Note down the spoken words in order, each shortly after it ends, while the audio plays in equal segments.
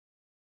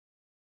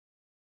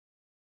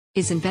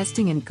Is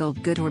investing in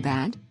gold good or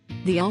bad?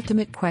 The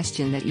ultimate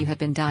question that you have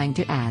been dying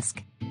to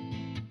ask.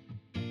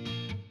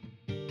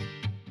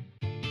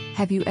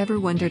 Have you ever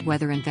wondered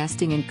whether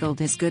investing in gold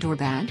is good or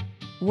bad?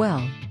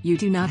 Well, you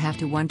do not have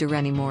to wonder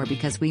anymore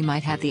because we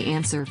might have the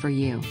answer for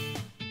you.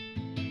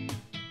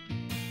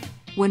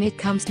 When it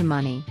comes to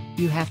money,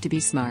 you have to be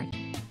smart.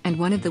 And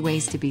one of the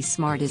ways to be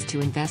smart is to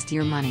invest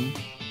your money.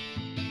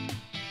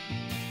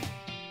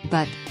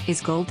 But, is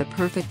gold the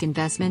perfect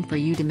investment for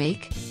you to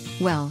make?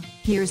 Well,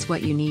 here's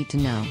what you need to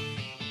know.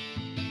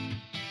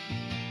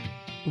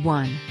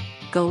 1.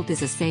 Gold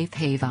is a safe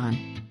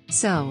haven.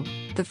 So,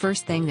 the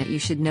first thing that you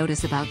should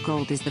notice about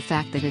gold is the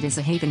fact that it is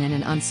a haven in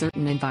an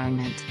uncertain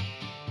environment.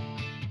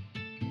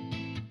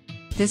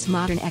 This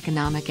modern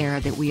economic era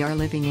that we are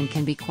living in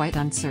can be quite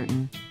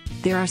uncertain.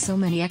 There are so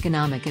many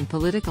economic and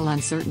political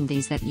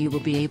uncertainties that you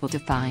will be able to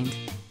find.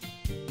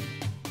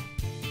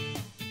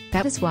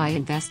 That is why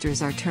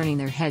investors are turning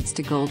their heads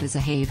to gold as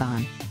a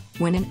haven.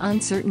 When an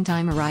uncertain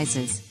time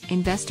arises,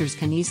 investors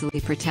can easily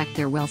protect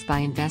their wealth by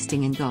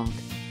investing in gold.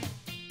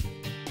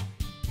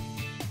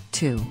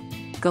 2.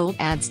 Gold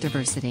adds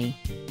diversity.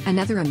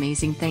 Another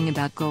amazing thing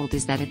about gold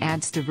is that it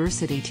adds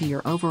diversity to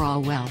your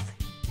overall wealth.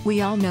 We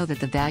all know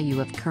that the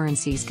value of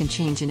currencies can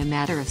change in a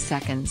matter of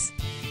seconds.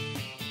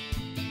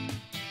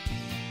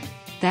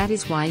 That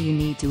is why you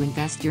need to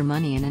invest your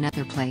money in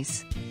another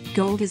place.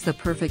 Gold is the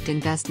perfect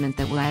investment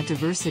that will add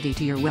diversity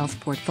to your wealth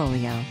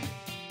portfolio.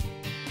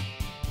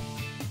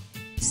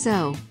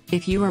 So,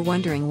 if you are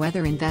wondering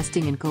whether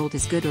investing in gold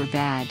is good or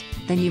bad,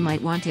 then you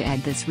might want to add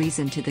this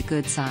reason to the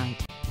good side.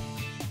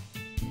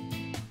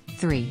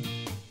 3.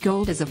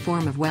 Gold is a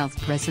form of wealth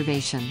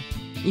preservation.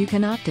 You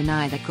cannot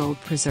deny that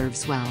gold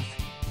preserves wealth.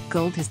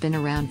 Gold has been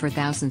around for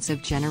thousands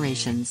of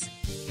generations.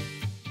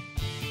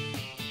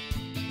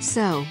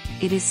 So,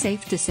 it is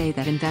safe to say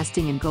that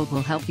investing in gold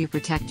will help you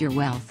protect your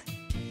wealth.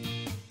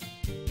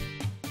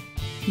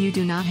 You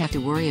do not have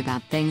to worry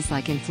about things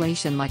like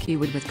inflation like you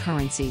would with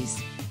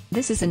currencies.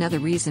 This is another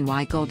reason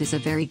why gold is a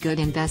very good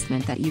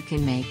investment that you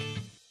can make.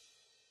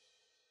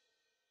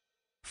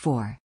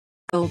 4.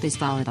 Gold is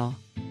volatile.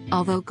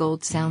 Although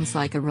gold sounds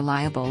like a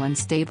reliable and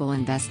stable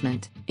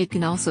investment, it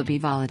can also be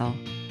volatile.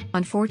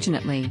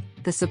 Unfortunately,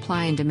 the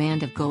supply and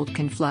demand of gold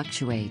can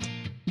fluctuate.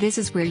 This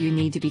is where you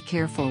need to be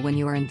careful when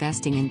you are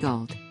investing in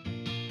gold.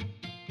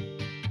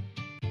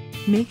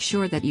 Make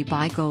sure that you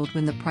buy gold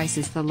when the price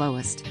is the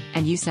lowest,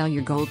 and you sell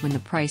your gold when the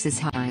price is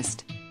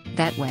highest.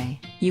 That way,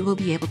 you will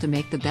be able to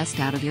make the best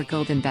out of your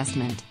gold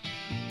investment.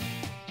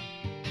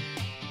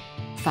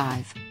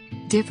 5.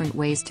 Different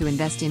ways to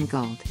invest in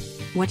gold.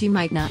 What you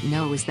might not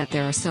know is that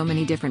there are so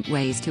many different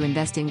ways to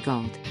invest in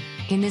gold.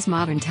 In this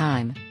modern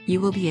time, you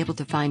will be able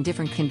to find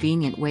different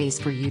convenient ways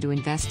for you to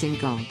invest in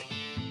gold.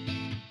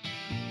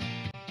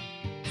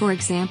 For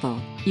example,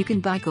 you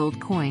can buy gold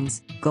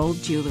coins, gold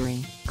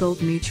jewelry,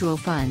 gold mutual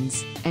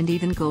funds, and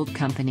even gold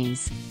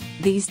companies.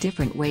 These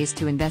different ways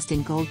to invest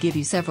in gold give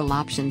you several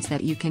options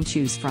that you can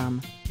choose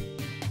from.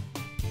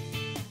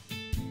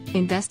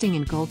 Investing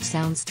in gold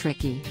sounds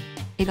tricky.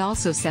 It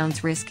also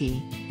sounds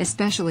risky,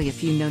 especially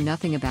if you know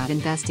nothing about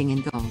investing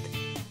in gold.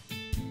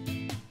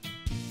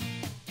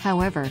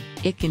 However,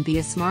 it can be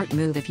a smart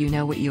move if you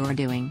know what you are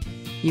doing.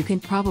 You can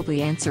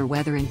probably answer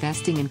whether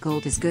investing in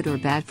gold is good or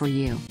bad for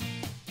you.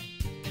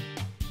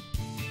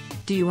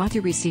 Do you want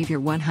to receive your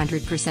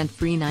 100%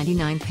 free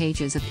 99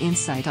 pages of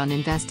insight on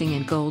investing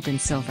in gold and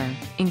silver,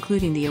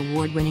 including the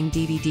award-winning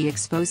DVD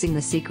exposing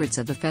the secrets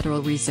of the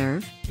Federal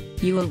Reserve?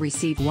 You will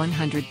receive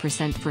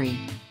 100% free.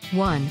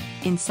 1.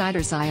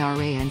 Insider's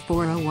IRA and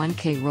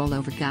 401k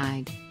Rollover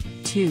Guide.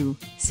 2.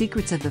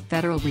 Secrets of the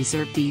Federal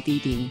Reserve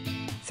DVD.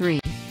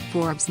 3.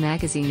 Forbes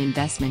Magazine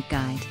Investment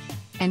Guide.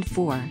 And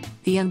 4.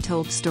 The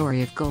Untold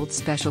Story of Gold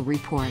Special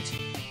Report.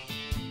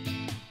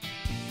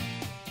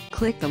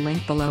 Click the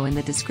link below in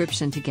the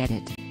description to get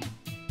it.